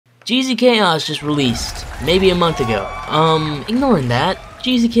GZCHAOS just released, maybe a month ago. Ignoring that,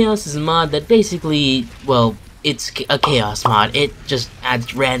 GZCHAOS is a mod that basically, well, it's a chaos mod. It just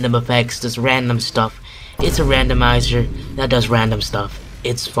adds random effects, does random stuff. It's a randomizer that does random stuff.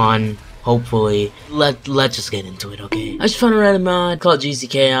 It's fun. Hopefully, let's just get into it, okay? I just found a random mod called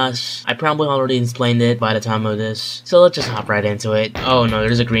GZCHAOS. I probably already explained it by the time of this, so let's just hop right into it. Oh no,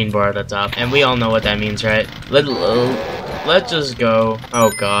 there's a green bar at the top, and we all know what that means, right? Let's just go. Oh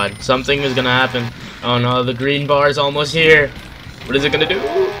god, something is gonna happen. Oh no, the green bar is almost here. What is it gonna do?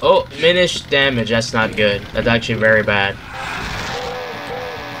 Oh, diminished damage. That's not good. That's actually very bad.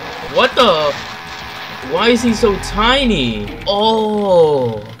 What the? Why is he so tiny?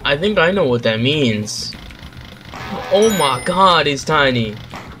 Oh, I think I know what that means. Oh my god, he's tiny.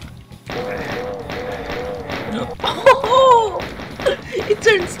 Oh, it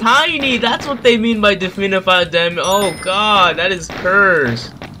turns tiny. That's what they mean by definified damage. Oh god, that is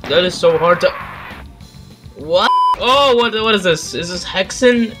cursed. That is so hard to... What? Oh, what is this? Is this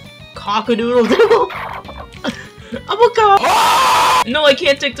Hexen Cockadoodle? I'm a cop. Oh! No, I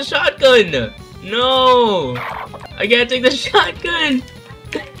can't take the shotgun. No! I can't take the shotgun!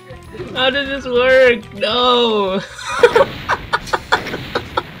 How does this work? No!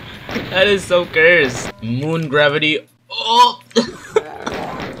 That is so cursed. Moon gravity. Oh!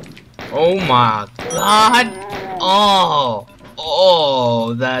 Oh my god! Oh!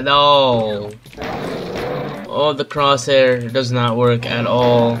 Oh, that. Oh! Oh, the crosshair does not work at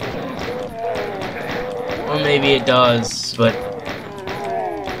all. Or maybe it does, but.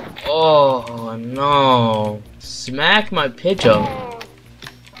 Oh no! Smack my pitch up.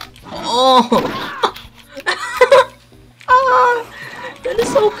 Oh! Ah, that is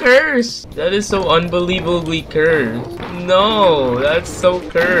so cursed. That is so unbelievably cursed. No, that's so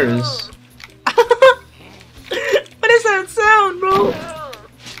cursed. What is that sound, bro?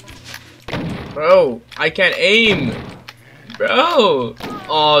 Bro, I can't aim. Bro!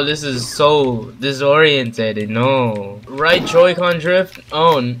 Oh, this is so disoriented. No. Right Joy-Con drift?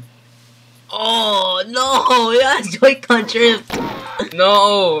 Oh. Oh no! Yeah, Joy-Con drift.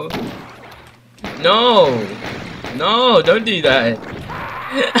 No. No. No, don't do that.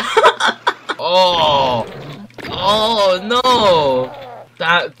 Oh. Oh no.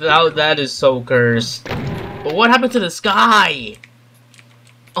 That is so cursed. But what happened to the sky?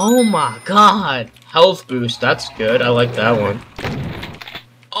 Oh my god. Health boost, that's good. I like that one.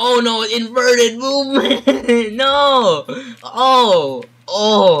 Oh no, inverted movement. No. Oh.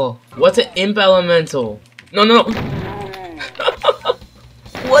 Oh, what's an imp elemental? No, no.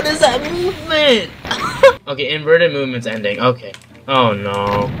 What is that movement? Okay, inverted movement's ending. Okay. Oh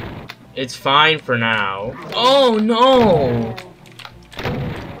no. It's fine for now. Oh no.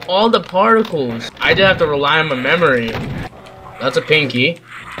 All the particles. I did have to rely on my memory. That's a pinky.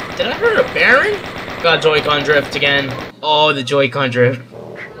 Did I hurt a Baron? Got Joy-Con drift again. Oh, the Joy-Con drift.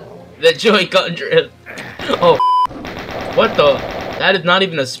 The Joy-Con drift. Oh, what the? That is not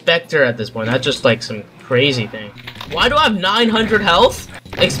even a Spectre at this point. That's just like some crazy thing. Why do I have 900 health?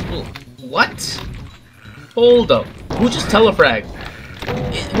 What? Hold up. Who just telefragged?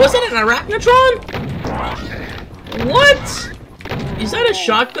 Was it an Arachnotron? What? Is that a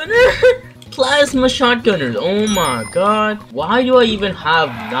shotgunner? Plasma shotgunners. Oh my god. Why do I even have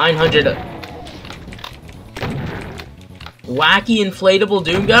 900? Wacky inflatable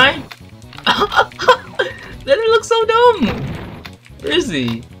Doom guy? That looks so dumb. Where is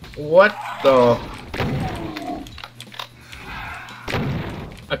he? What the?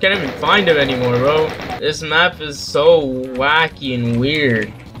 I can't even find him anymore, bro. This map is so wacky and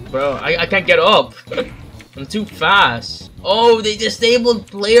weird. Bro, I can't get up. I'm too fast. Oh, they disabled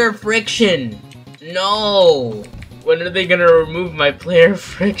player friction. No. When are they gonna remove my player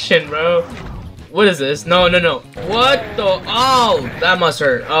friction, bro? What is this? No, no, no. What the? Oh, that must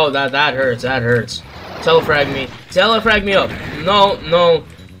hurt. Oh, that hurts. That hurts. Telefrag me. Telefrag me up. No, no.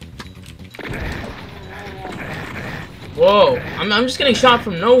 Whoa. I'm just getting shot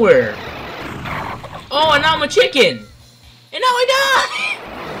from nowhere. Oh, and now I'm a chicken. And now I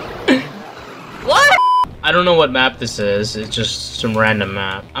die. What? I don't know what map this is. It's just some random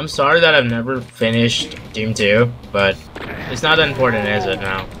map. I'm sorry that I've never finished Doom 2, but it's not that important, is it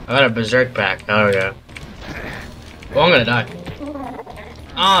now? I got a Berserk pack. There we go. Oh, I'm gonna die.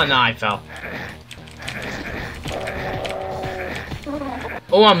 Oh, no, I fell.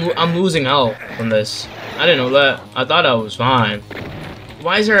 Oh, I'm losing health from this. I didn't know that. I thought I was fine.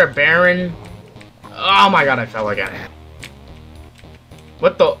 Why is there a Baron? Oh my god, I fell again.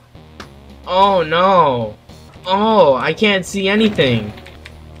 What the? Oh no. Oh, I can't see anything.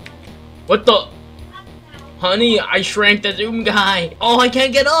 What the? Honey, I shrank the Doom guy. Oh, I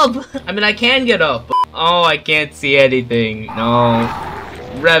can't get up. I mean, I can get up. Oh, I can't see anything. No.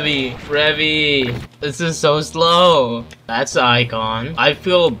 Revy. This is so slow. That's the icon. I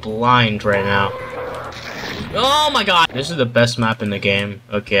feel blind right now. Oh my god. This is the best map in the game.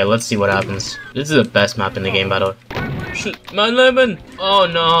 Okay, let's see what happens. This is the best map in the game, by the way. Shit, my lemon. Oh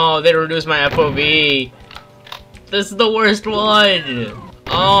no, they reduced my FOV. This is the worst one.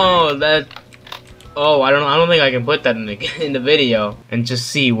 Oh, that. Oh, I don't think I can put that in the video and just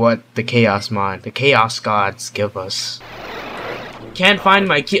see what the chaos mod, the chaos gods give us. Can't find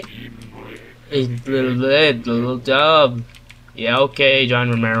my key. Little dub. Yeah, okay, John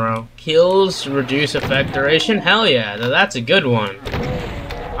Romero. Kills reduce effect duration. Hell yeah, that's a good one.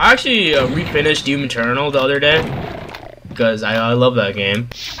 I actually refinished Doom Eternal the other day because I love that game.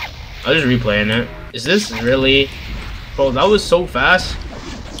 I was just replaying it. Is this really? Bro, that was so fast.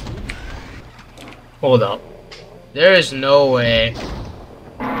 Hold up. There is no way.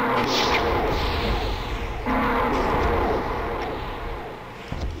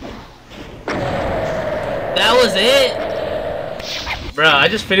 That was it? Bruh, I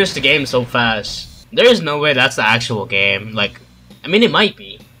just finished the game so fast. There is no way that's the actual game. Like, I mean, it might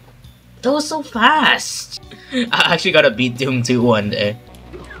be. That was so fast. I actually gotta beat Doom 2 one day.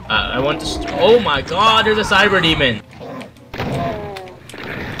 I want to. Oh my god, there's a cyber demon.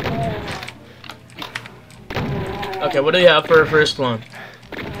 Okay, what do you have for a first one?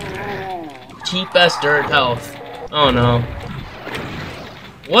 Cheapest dirt health. Oh no.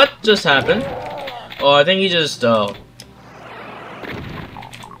 What just happened? Oh, I think he just,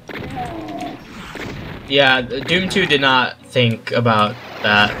 yeah, Doom 2 did not think about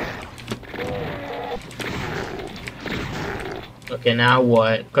that. Okay, now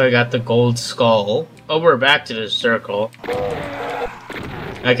what? I got the gold skull. Oh, we're back to the circle.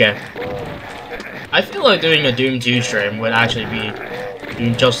 Okay. I feel like doing a Doom 2 stream would actually be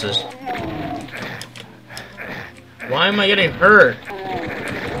doing justice. Why am I getting hurt?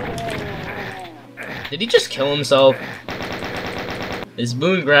 Did he just kill himself? His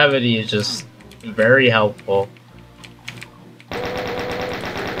moon gravity is just very helpful.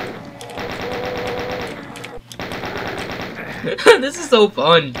 This is so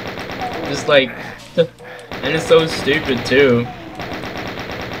fun. Just like, and it's so stupid too.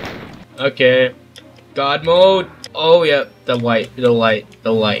 Okay. God mode. Oh yeah, the light. There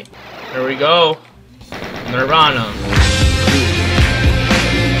we go. Nirvana.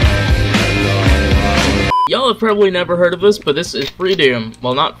 Y'all have probably never heard of this, but this is Pre-Doom.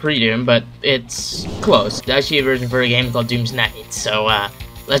 Well, not Pre-Doom, but it's close. It's actually a version for a game called Doom's Night, so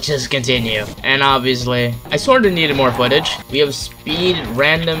let's just continue. And obviously, I sort of needed more footage. We have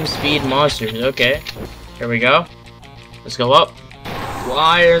random speed monsters. Okay, here we go. Let's go up.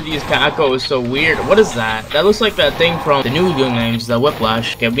 Why are these tacos so weird? What is that? That looks like that thing from the new Doom games, the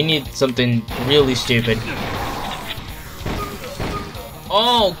Whiplash. Okay, we need something really stupid.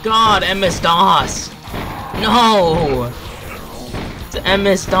 Oh god, MS-DOS! No! It's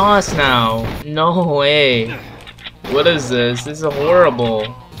MS-DOS now. No way. What is this? This is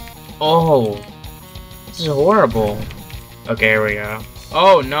horrible. Oh. This is horrible. Okay, here we go.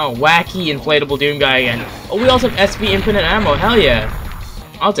 Oh no, wacky inflatable Doom guy again. Oh, we also have SP infinite ammo. Hell yeah.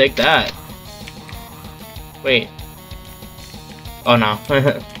 I'll take that. Wait. Oh no.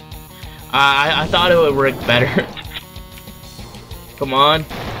 I thought it would work better. Come on.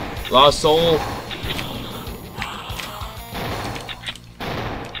 Lost soul.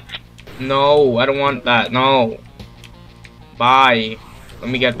 No, I don't want that. No. Bye. Let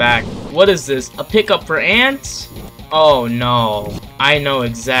me get back. What is this? A pickup for ants? Oh no. I know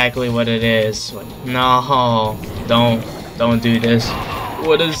exactly what it is. No. Don't do this.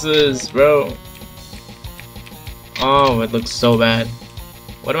 What is this, bro? Oh, it looks so bad.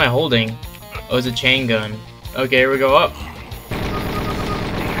 What am I holding? Oh, it's a chain gun. Okay, here we go up.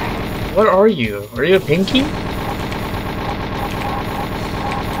 What are you? Are you a pinky?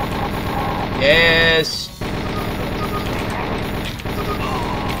 Yes.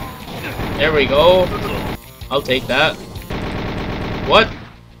 There we go. I'll take that. What?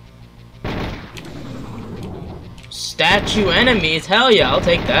 Statue enemies? Hell yeah, I'll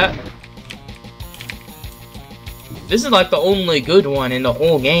take that. This is like the only good one in the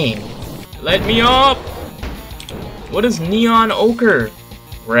whole game. Let me up! What is neon ochre?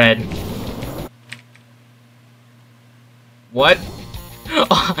 Red. What?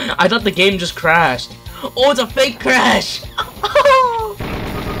 Oh, I thought the game just crashed. Oh, it's a fake crash!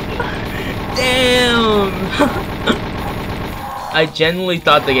 Damn! I genuinely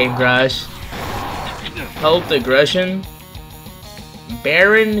thought the game crashed. Helped aggression.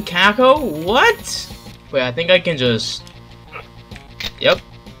 Baron Kako? What? Wait, I think I can just... Yep.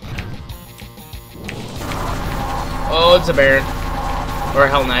 Oh, it's a Baron. Or a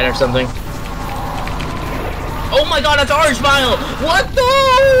Hell Knight or something. Oh my god, that's Archvile! What the...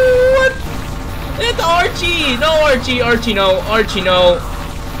 What? It's Archie! No, Archie! Archie, no! Archie, no!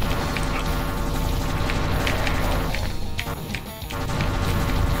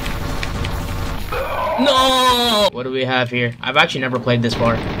 No! What do we have here? I've actually never played this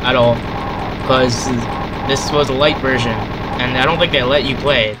far at all. Because this was a light version. And I don't think they let you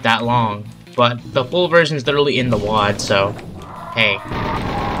play it that long. But the full version is literally in the WAD, so... Hey.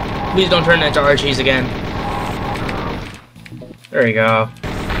 Please don't turn into Archies again. There we go.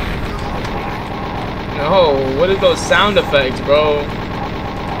 No, what are those sound effects, bro?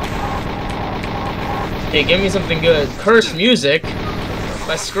 Hey, give me something good. Cursed Music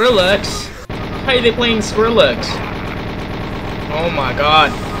by Skrillex. How are they playing Skrillex? Oh my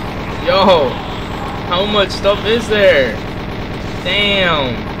god. Yo, how much stuff is there?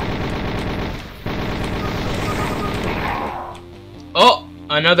 Damn. Oh,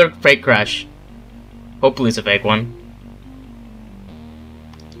 another fake crash. Hopefully it's a fake one.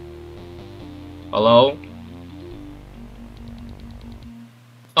 Hello?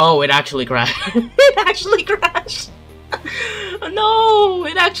 Oh, it actually crashed. It actually crashed. No,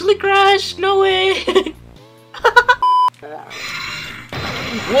 it actually crashed. No way.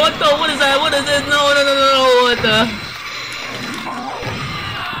 What the? What is that? What is this? No, no, no, no, no. What the?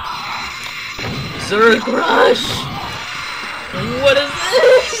 Zerg Rush. What is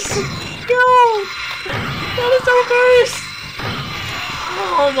this? Yo, that is so cursed.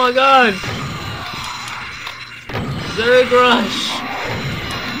 Oh my god. Zerg Rush.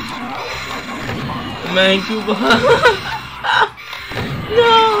 Man, Cuba.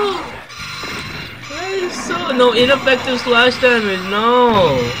 No. That is so no ineffective slash damage.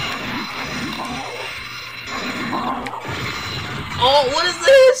 No. Oh, what is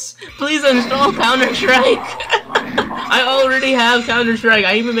this? Please install Counter-Strike. I already have Counter-Strike.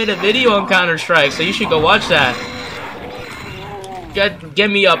 I even made a video on Counter-Strike, so you should go watch that. Get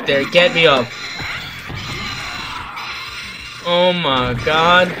me up there. Get me up. Oh my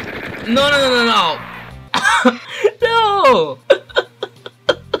god. No, no, no, no, no. No!